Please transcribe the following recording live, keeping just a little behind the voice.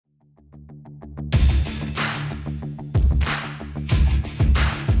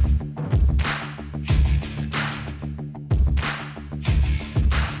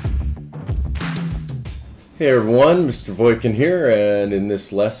Hey everyone, Mr. Voikin here, and in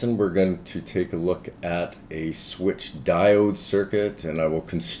this lesson we're going to take a look at a switch diode circuit, and I will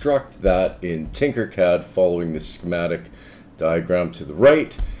construct that in Tinkercad following the schematic diagram to the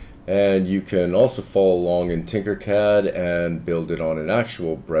right, and you can also follow along in Tinkercad and build it on an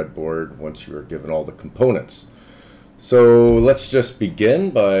actual breadboard once you are given all the components. So let's just begin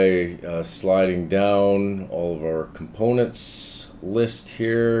by sliding down all of our components list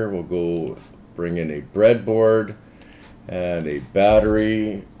here. We'll go bring in a breadboard and a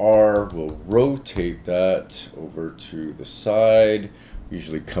battery. We'll rotate that over to the side.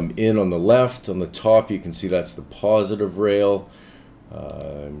 Usually come in on the left. On the top you can see that's the positive rail.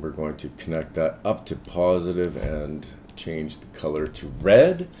 And we're going to connect that up to positive and change the color to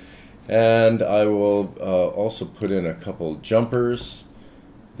red. And I will also put in a couple jumpers.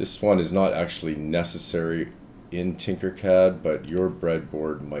 This one is not actually necessary in Tinkercad, but your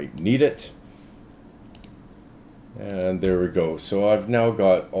breadboard might need it. And there we go. So I've now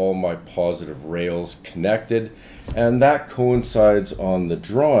got all my positive rails connected, and that coincides on the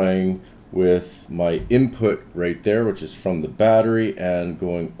drawing with my input right there, which is from the battery and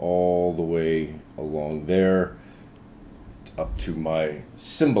going all the way along there up to my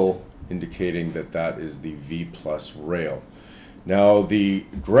symbol indicating that that is the V plus rail. Now the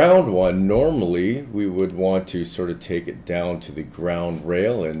ground one, normally we would want to sort of take it down to the ground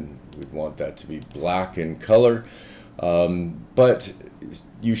rail, and we'd want that to be black in color, but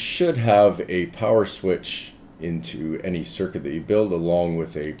you should have a power switch into any circuit that you build along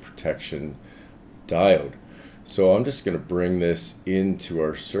with a protection diode. So I'm just going to bring this into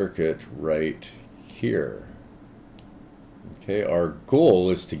our circuit right here. Okay, our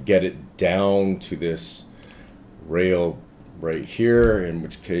goal is to get it down to this rail right here, in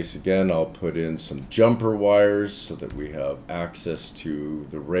which case again I'll put in some jumper wires so that we have access to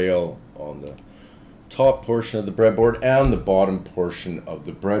the rail on the top portion of the breadboard and the bottom portion of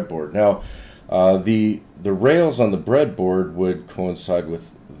the breadboard. Now the rails on the breadboard would coincide with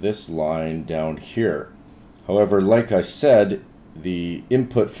this line down here. However, like I said, the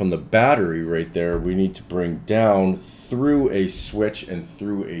input from the battery right there we need to bring down through a switch and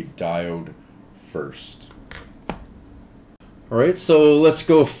through a diode first. Alright, so let's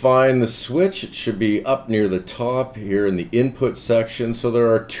go find the switch. It should be up near the top here in the input section. So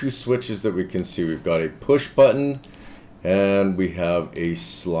there are two switches that we can see. We've got a push button and we have a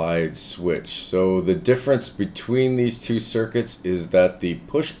slide switch. So the difference between these two circuits is that the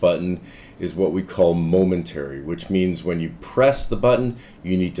push button is what we call momentary, which means when you press the button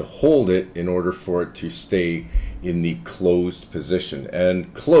you need to hold it in order for it to stay in the closed position.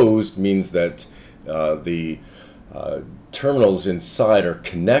 And closed means that the terminals inside are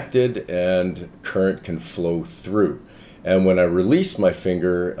connected and current can flow through. And when I release my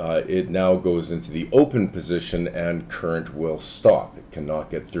finger, it now goes into the open position and current will stop. It cannot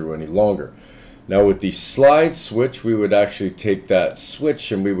get through any longer. Now with the slide switch, we would actually take that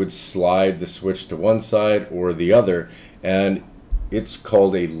switch and we would slide the switch to one side or the other, and it's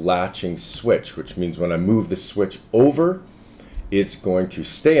called a latching switch, which means when I move the switch over, it's going to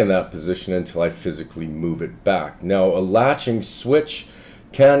stay in that position until I physically move it back. Now a latching switch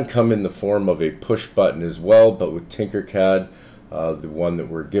can come in the form of a push button as well, but with Tinkercad the one that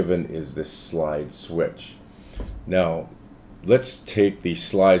we're given is this slide switch. Now let's take the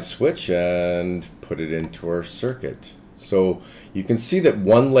slide switch and put it into our circuit. So you can see that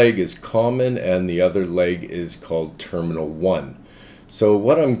one leg is common and the other leg is called terminal 1. So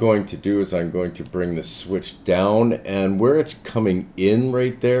what I'm going to do is I'm going to bring the switch down, and where it's coming in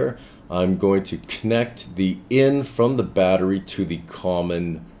right there, I'm going to connect the in from the battery to the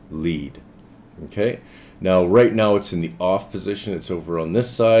common lead. Okay, now right now it's in the off position, it's over on this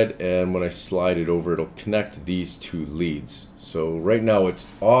side, and when I slide it over it'll connect these two leads. So right now it's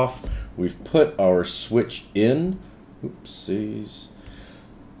off. We've put our switch in. Oopsies.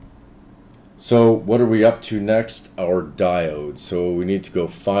 So what are we up to next? Our diode. So we need to go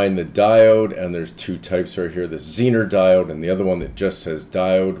find the diode, and there's two types right here, the Zener diode and the other one that just says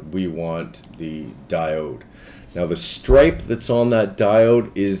diode. We want the diode. Now the stripe that's on that diode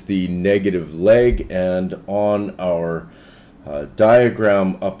is the negative leg, and on our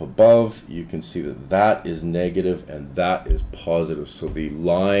diagram up above you can see that that is negative and that is positive. So the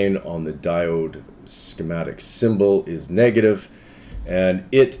line on the diode schematic symbol is negative, and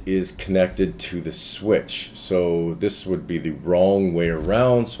it is connected to the switch. So this would be the wrong way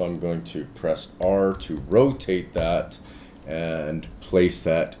around, so I'm going to press R to rotate that and place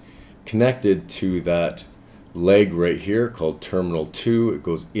that connected to that leg right here called terminal 2. It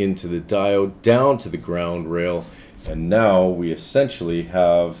goes into the diode down to the ground rail, and now we essentially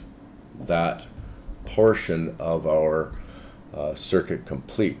have that portion of our circuit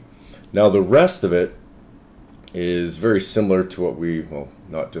complete. Now the rest of it is very similar to what we, well,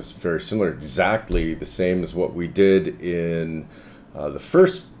 not just very similar, exactly the same as what we did in the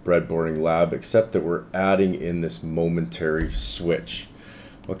first breadboarding lab, except that we're adding in this momentary switch.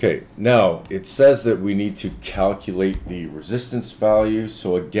 Okay, now it says that we need to calculate the resistance value.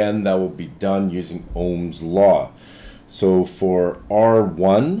 So again, that will be done using Ohm's law. So for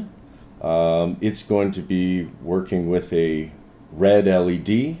R1, it's going to be working with a red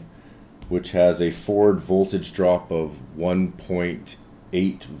LED, which has a forward voltage drop of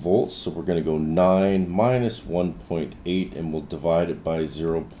 1.8 volts. So we're going to go 9 minus 1.8 and we'll divide it by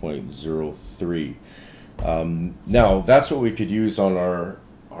 0.03. Now that's what we could use on our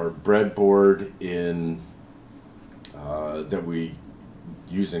breadboard in that we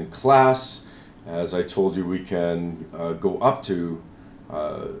use in class. As I told you, we can go up to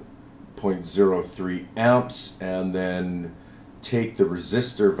 0.03 amps and then take the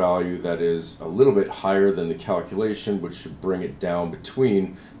resistor value that is a little bit higher than the calculation, which should bring it down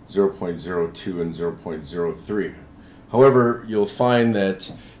between 0.02 and 0.03. However, you'll find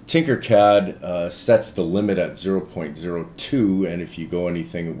that Tinkercad sets the limit at 0.02, and if you go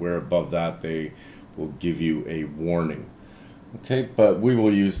anything where above that, they will give you a warning. Okay, but we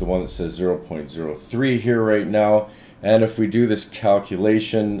will use the one that says 0.03 here right now, and if we do this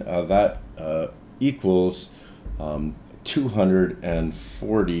calculation, that equals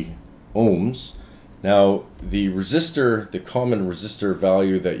 240 ohms. Now the resistor, the common resistor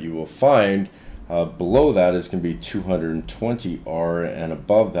value that you will find below that is going to be 220 R, and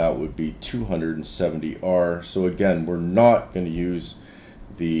above that would be 270 R. So again, we're not going to use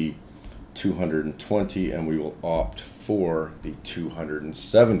the 220 and we will opt for the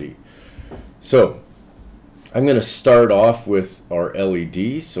 270. So I'm going to start off with our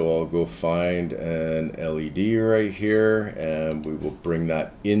LED, so I'll go find an LED right here and we will bring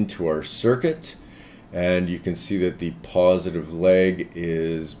that into our circuit, and you can see that the positive leg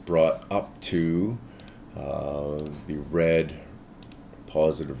is brought up to the red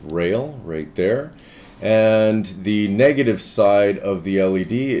positive rail right there, and the negative side of the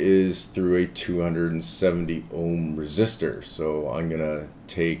LED is through a 270 ohm resistor. So I'm going to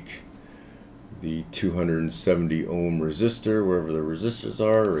take the 270 ohm resistor, wherever the resistors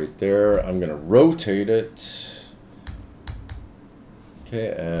are, right there. I'm going to rotate it.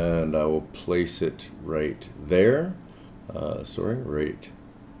 Okay, and I will place it right there. Sorry, right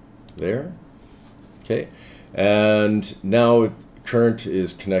there. Okay, and now current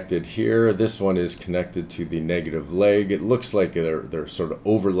is connected here. This one is connected to the negative leg. It looks like they're sort of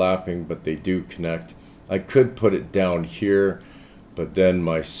overlapping, but they do connect. I could put it down here, but then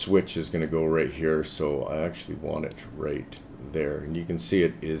my switch is going to go right here, so I actually want it right there, and you can see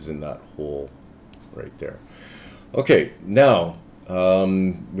it is in that hole right there. Okay, now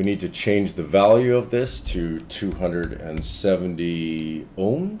we need to change the value of this to 270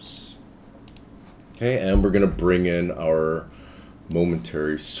 ohms. Okay, and we're going to bring in our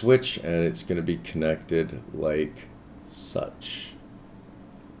momentary switch, and it's going to be connected like such.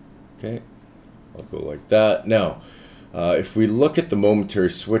 Okay, I'll go like that. Now if we look at the momentary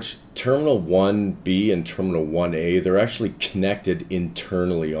switch, terminal 1B and terminal 1A, they're actually connected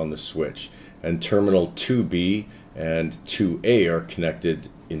internally on the switch, and terminal 2B and 2A are connected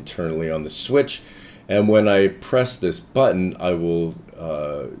internally on the switch. And when I press this button, I will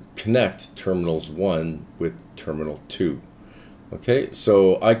connect terminals 1 with terminal 2. Okay,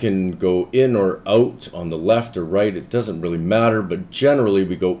 so I can go in or out on the left or right, it doesn't really matter, but generally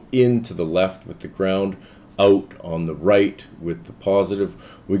we go into the left with the ground, out on the right with the positive.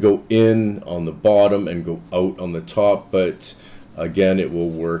 We go in on the bottom and go out on the top, but again, it will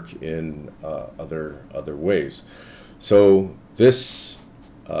work in other ways. So this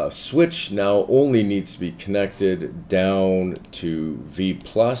switch now only needs to be connected down to V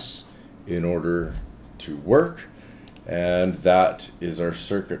plus in order to work, and that is our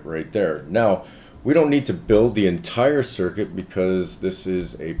circuit right there. Now we don't need to build the entire circuit because this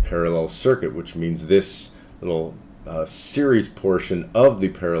is a parallel circuit, which means this little series portion of the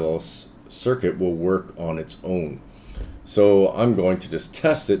parallel circuit will work on its own. So I'm going to just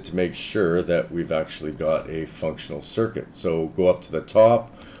test it to make sure that we've actually got a functional circuit. So go up to the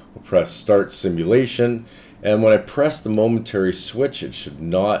top, we'll press start simulation, and when I press the momentary switch, it should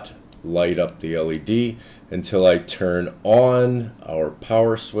not light up the LED until I turn on our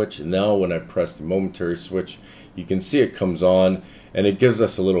power switch. And now when I press the momentary switch, you can see it comes on, and it gives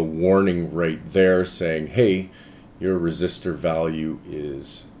us a little warning right there saying, hey, your resistor value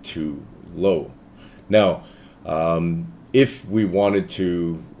is too low. Now if we wanted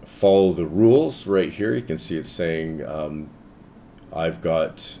to follow the rules right here. You can see it's saying I've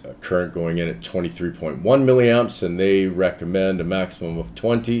got a current going in at 23.1 milliamps, and they recommend a maximum of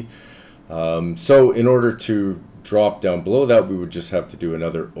 20. So in order to drop down below that, we would just have to do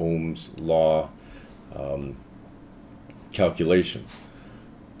another Ohm's law calculation.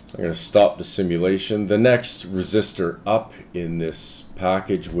 So I'm going to stop the simulation. The next resistor up in this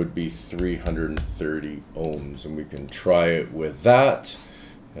package would be 330 ohms, and we can try it with that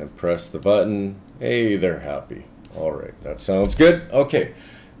and press the button. Hey, they're happy. All right, that sounds good. Okay,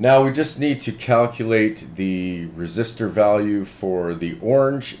 now we just need to calculate the resistor value for the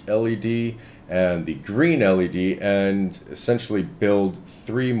orange LED and the green LED, and essentially build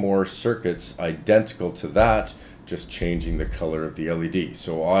 3 more circuits identical to that, just changing the color of the LED.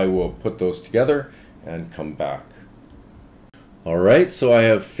 So I will put those together and come back. All right, so I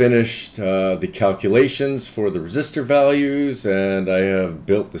have finished the calculations for the resistor values, and I have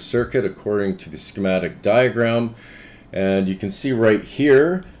built the circuit according to the schematic diagram. And you can see right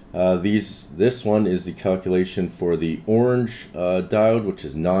here, this one is the calculation for the orange diode, which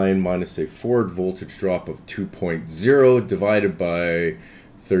is 9 minus a forward voltage drop of 2.0 divided by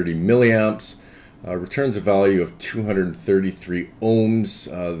 30 milliamps. Returns a value of 233 ohms.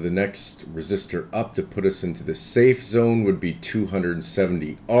 The next resistor up to put us into the safe zone would be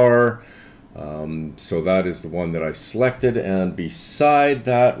 270R. So that is the one that I selected. And beside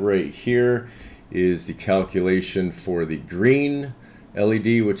that right here is the calculation for the green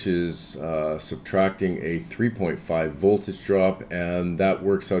LED, which is subtracting a 3.5 voltage drop, and that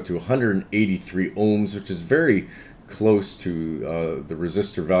works out to 183 ohms, which is very close to the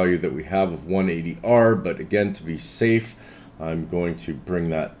resistor value that we have of 180R, but again, to be safe, I'm going to bring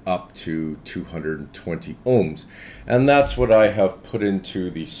that up to 220 ohms. And that's what I have put into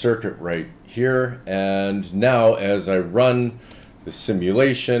the circuit right here. And now as I run the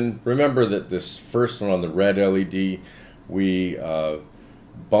simulation, remember that this first one on the red LED, we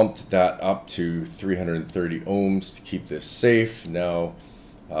bumped that up to 330 ohms to keep this safe. Now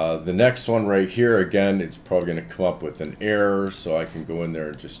the next one right here, again, it's probably going to come up with an error, so I can go in there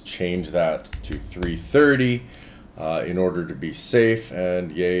and just change that to 330 in order to be safe,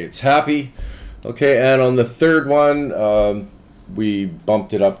 and yay, it's happy. Okay, and on the third one, we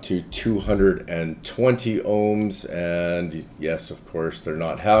bumped it up to 220 ohms, and yes, of course, they're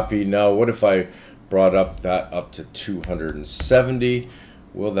not happy. Now, what if I brought that up to 270?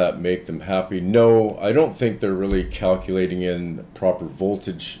 Will that make them happy? No, I don't think they're really calculating in proper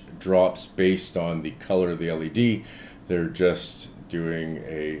voltage drops based on the color of the LED. They're just doing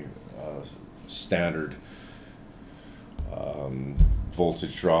a standard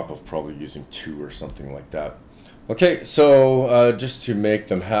voltage drop of probably using 2 or something like that. Okay, so just to make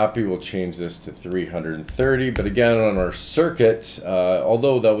them happy, we'll change this to 330. But again, on our circuit,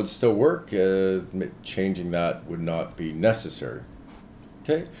 although that would still work, changing that would not be necessary.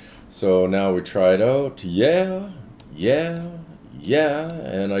 Okay, so now we try it out. Yeah,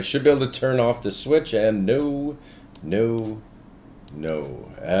 and I should be able to turn off the switch, and no.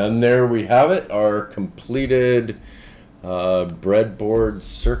 And there we have it, our completed breadboard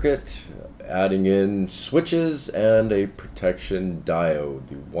circuit, adding in switches and a protection diode,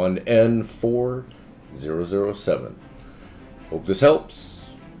 the 1N4007. Hope this helps.